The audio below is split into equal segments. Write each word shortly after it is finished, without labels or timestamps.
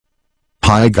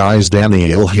Hi guys,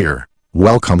 Daniel here.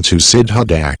 Welcome to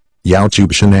SidhuDa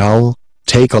YouTube channel.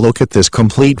 Take a look at this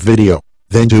complete video,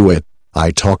 then do it.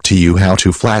 I talk to you how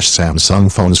to flash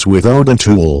Samsung phones with Odin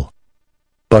tool.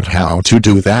 But how to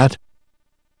do that?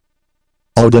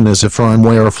 Odin is a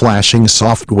firmware flashing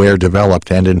software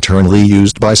developed and internally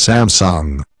used by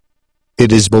Samsung.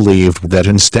 It is believed that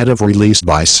instead of released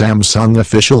by Samsung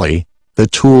officially, the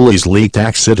tool is leaked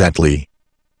accidentally.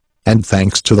 And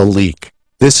thanks to the leak,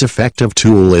 this effective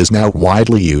tool is now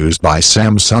widely used by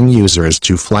Samsung users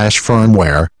to flash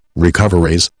firmware,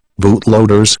 recoveries,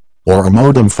 bootloaders, or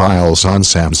modem files on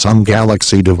Samsung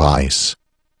Galaxy device.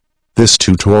 This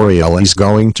tutorial is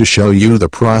going to show you the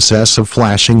process of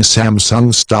flashing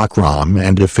Samsung stock ROM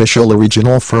and official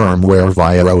original firmware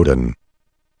via Odin.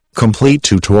 Complete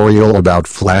tutorial about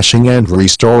flashing and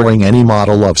restoring any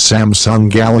model of Samsung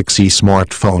Galaxy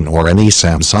smartphone or any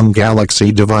Samsung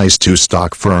Galaxy device to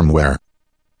stock firmware.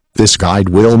 This guide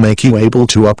will make you able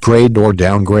to upgrade or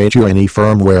downgrade your any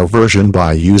firmware version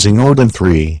by using Odin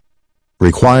 3.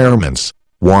 Requirements: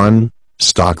 1.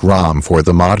 Stock ROM for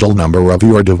the model number of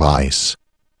your device.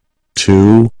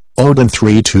 2. Odin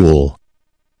 3 tool.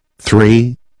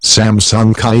 3.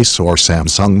 Samsung case or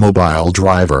Samsung mobile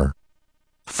driver.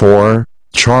 4.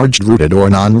 Charged rooted or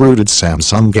non-rooted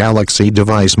Samsung Galaxy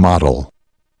device model.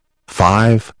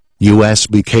 5.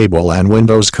 USB cable and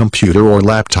Windows computer or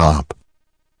laptop.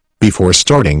 Before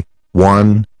starting,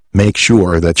 1. Make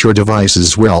sure that your device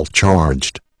is well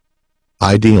charged.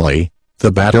 Ideally,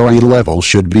 the battery level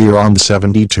should be around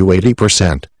 70 to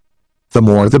 80%. The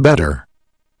more the better.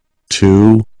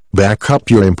 2. Back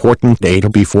up your important data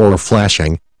before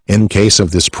flashing, in case of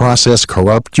this process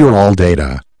corrupt your all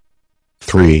data.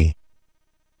 3.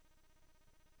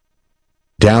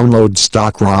 Download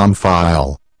stock ROM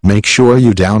file. Make sure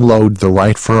you download the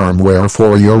right firmware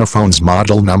for your phone's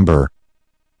model number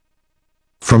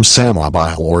from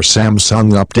SamMobile or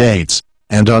Samsung Updates,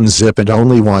 and unzip it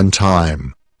only one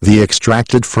time. The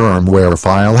extracted firmware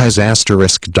file has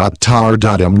 *tar.md5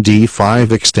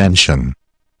 extension.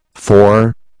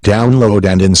 4. Download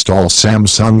and install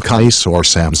Samsung case or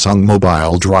Samsung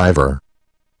mobile driver.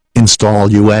 Install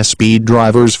USB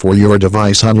drivers for your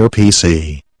device on your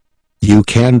PC. You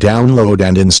can download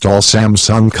and install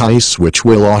Samsung case, which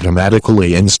will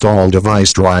automatically install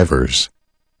device drivers.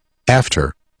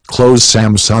 After, close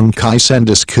Samsung case and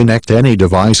disconnect any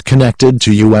device connected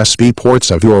to USB ports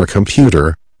of your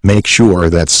computer. Make sure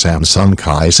that Samsung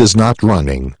case is not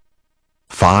running.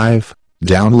 5.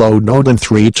 Download Odin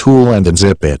 3 tool and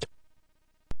unzip it.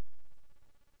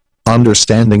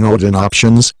 Understanding Odin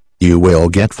options, you will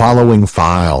get following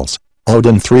files: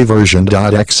 Odin3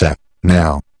 version.exe.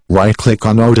 Now, right-click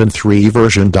on Odin3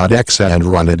 version.exe and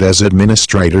run it as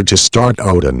administrator to start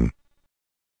Odin.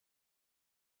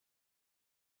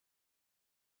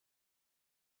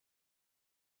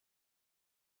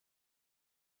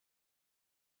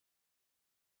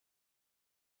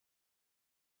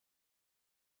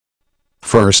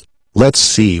 First, let's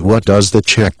see what does the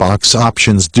checkbox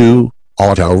options do.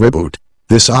 Auto reboot.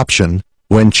 This option,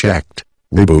 when checked,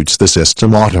 reboots the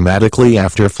system automatically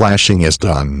after flashing is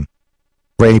done.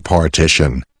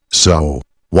 Repartition. So,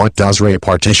 what does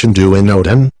repartition do in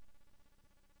Odin?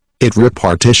 It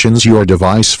repartitions your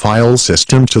device file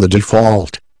system to the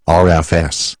default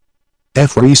RFS.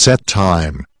 Reset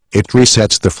time. It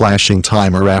resets the flashing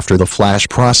timer after the flash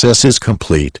process is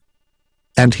complete.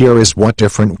 And here is what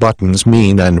different buttons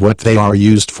mean and what they are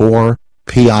used for.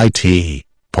 PIT,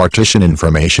 Partition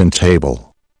Information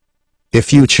Table.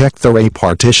 If you check the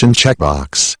repartition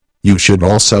checkbox, you should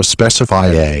also specify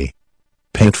a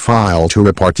PIT file to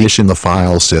repartition the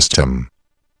file system.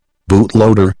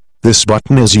 Bootloader, this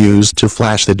button is used to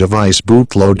flash the device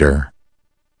bootloader.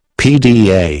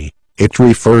 PDA, it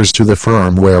refers to the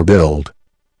firmware build.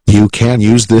 You can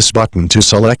use this button to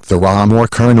select the ROM or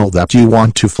kernel that you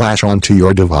want to flash onto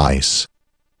your device.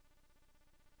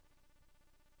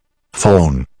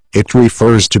 Phone, it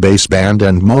refers to baseband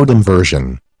and modem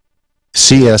version.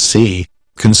 CSC,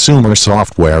 Consumer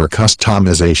Software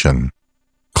Customization.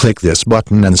 Click this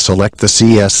button and select the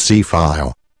CSC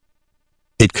file.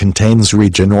 It contains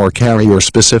region or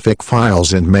carrier-specific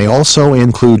files and may also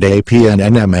include AP and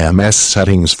NMMS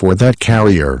settings for that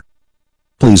carrier.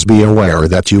 Please be aware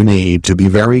that you need to be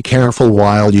very careful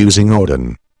while using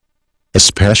Odin.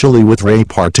 Especially with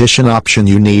repartition option,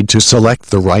 you need to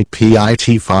select the right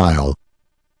PIT file.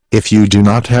 If you do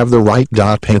not have the right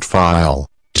 .pit file,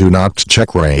 do not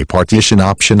check repartition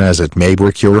option as it may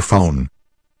brick your phone.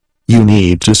 You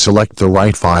need to select the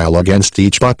right file against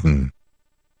each button.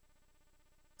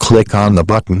 Click on the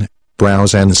button,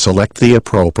 browse and select the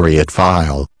appropriate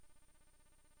file.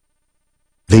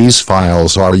 These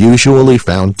files are usually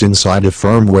found inside a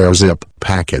firmware zip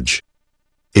package.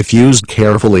 If used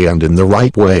carefully and in the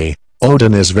right way,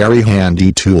 Odin is a very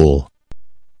handy tool.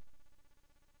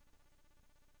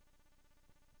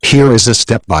 Here is a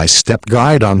step-by-step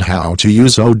guide on how to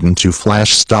use Odin to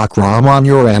flash stock ROM on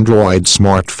your Android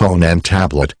smartphone and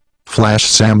tablet. Flash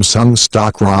Samsung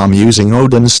stock ROM using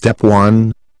Odin Step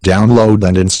 1. Download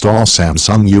and install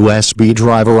Samsung USB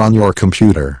driver on your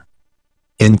computer.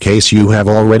 In case you have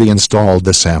already installed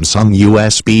the Samsung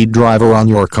USB driver on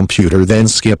your computer, then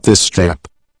skip this step.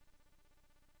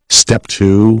 Step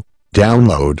 2.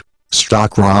 Download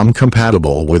stock ROM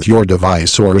compatible with your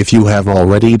device, or if you have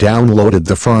already downloaded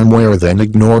the firmware, then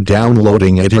ignore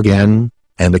downloading it again,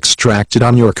 and extract it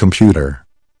on your computer.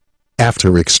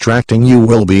 After extracting, you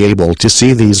will be able to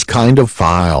see these kind of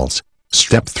files.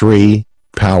 Step 3.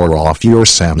 Power off your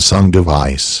Samsung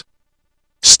device.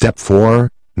 Step 4.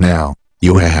 Now,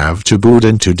 you have to boot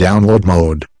into download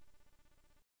mode.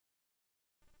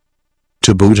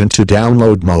 To boot into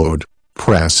download mode,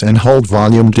 press and hold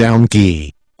volume down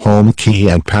key, home key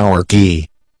and power key.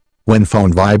 When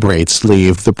phone vibrates,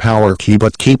 leave the power key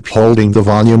but keep holding the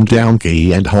volume down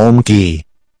key and home key.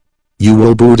 You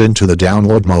will boot into the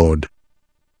download mode.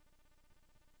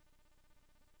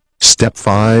 Step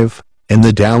 5. In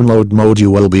the download mode,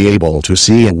 you will be able to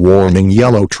see a warning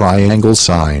yellow triangle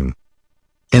sign.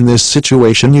 In this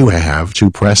situation, you have to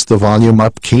press the volume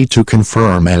up key to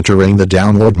confirm entering the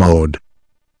download mode.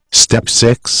 Step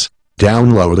 6.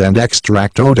 Download and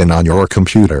extract Odin on your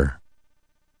computer.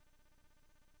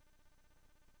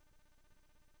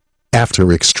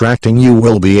 After extracting, you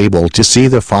will be able to see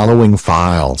the following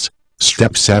files.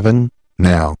 Step 7.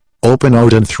 Now, open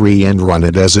Odin3 and run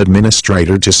it as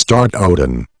administrator to start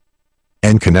Odin.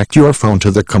 And connect your phone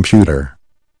to the computer.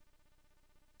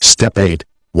 Step 8.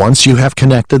 Once you have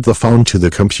connected the phone to the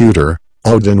computer,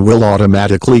 Odin will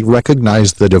automatically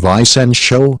recognize the device and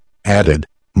show added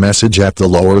message at the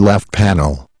lower left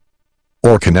panel.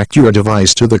 Or connect your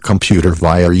device to the computer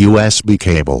via USB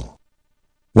cable.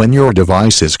 When your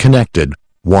device is connected,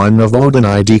 one of Odin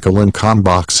ID COM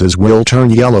boxes will turn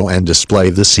yellow and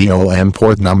display the COM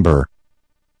port number.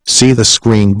 See the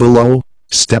screen below.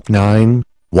 Step 9.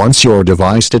 Once your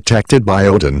device detected by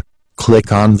Odin,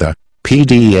 click on the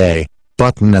PDA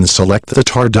button and select the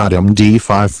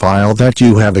tar.md5 file that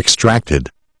you have extracted.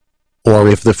 Or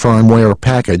if the firmware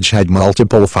package had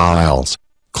multiple files,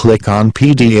 click on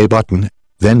PDA button,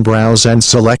 then browse and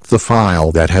select the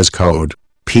file that has code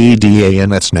PDA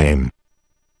in its name.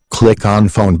 Click on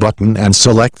phone button and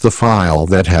select the file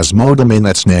that has modem in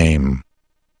its name.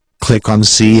 Click on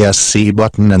CSC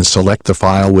button and select the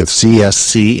file with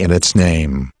CSC in its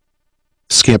name.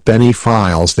 Skip any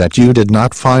files that you did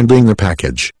not find in the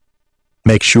package.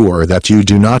 Make sure that you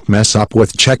do not mess up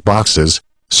with checkboxes.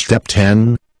 Step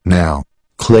 10. Now,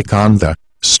 click on the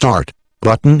Start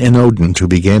button in Odin to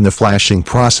begin the flashing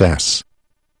process.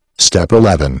 Step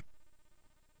 11.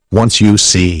 Once you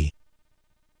see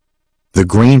the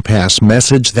green pass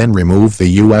message, then remove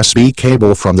the USB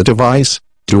cable from the device.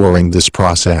 During this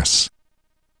process,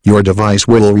 your device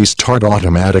will restart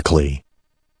automatically.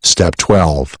 Step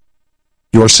 12.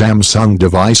 Your Samsung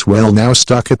device will now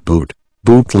stuck at boot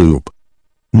loop.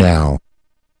 Now,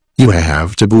 you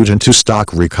have to boot into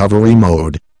stock recovery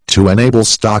mode. To enable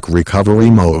stock recovery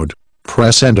mode,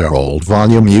 press and hold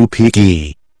volume up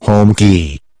key, home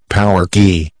key, power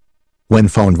key. When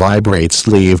phone vibrates,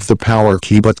 leave the power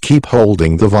key but keep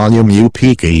holding the volume up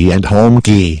key and home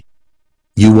key.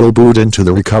 You will boot into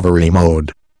the recovery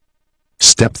mode.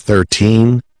 Step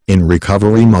 13. In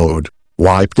recovery mode,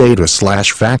 wipe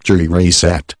data/factory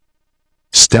reset.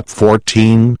 Step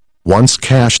 14. Once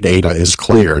cache data is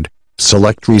cleared,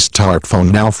 select Restart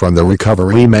Phone Now from the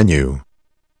recovery menu.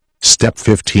 Step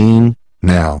 15.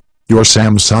 Now, your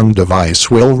Samsung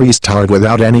device will restart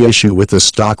without any issue with the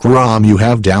stock ROM you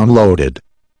have downloaded.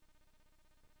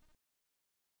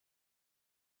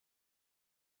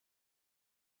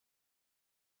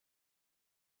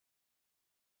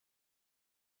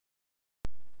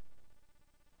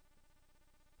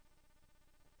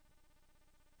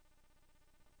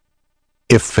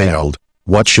 If failed,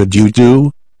 what should you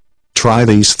do? Try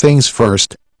these things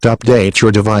first. Update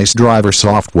your device driver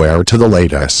software to the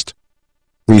latest.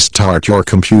 Restart your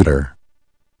computer.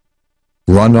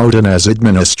 Run Odin as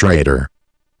administrator.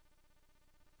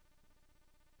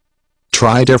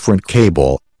 Try different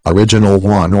cable, original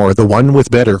one or the one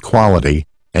with better quality,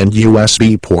 and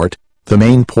USB port, the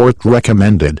main port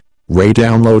recommended.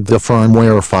 Re-download the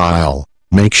firmware file.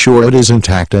 Make sure it is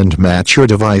intact and match your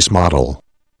device model.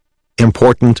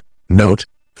 Important note: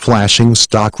 Flashing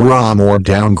stock ROM or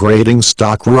downgrading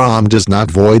stock ROM does not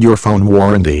void your phone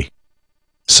warranty.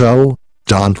 So,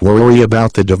 don't worry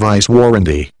about the device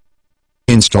warranty.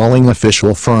 Installing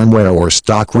official firmware or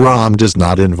stock ROM does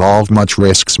not involve much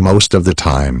risks most of the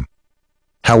time.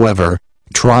 However,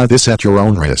 try this at your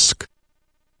own risk.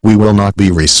 We will not be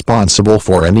responsible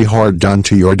for any harm done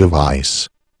to your device.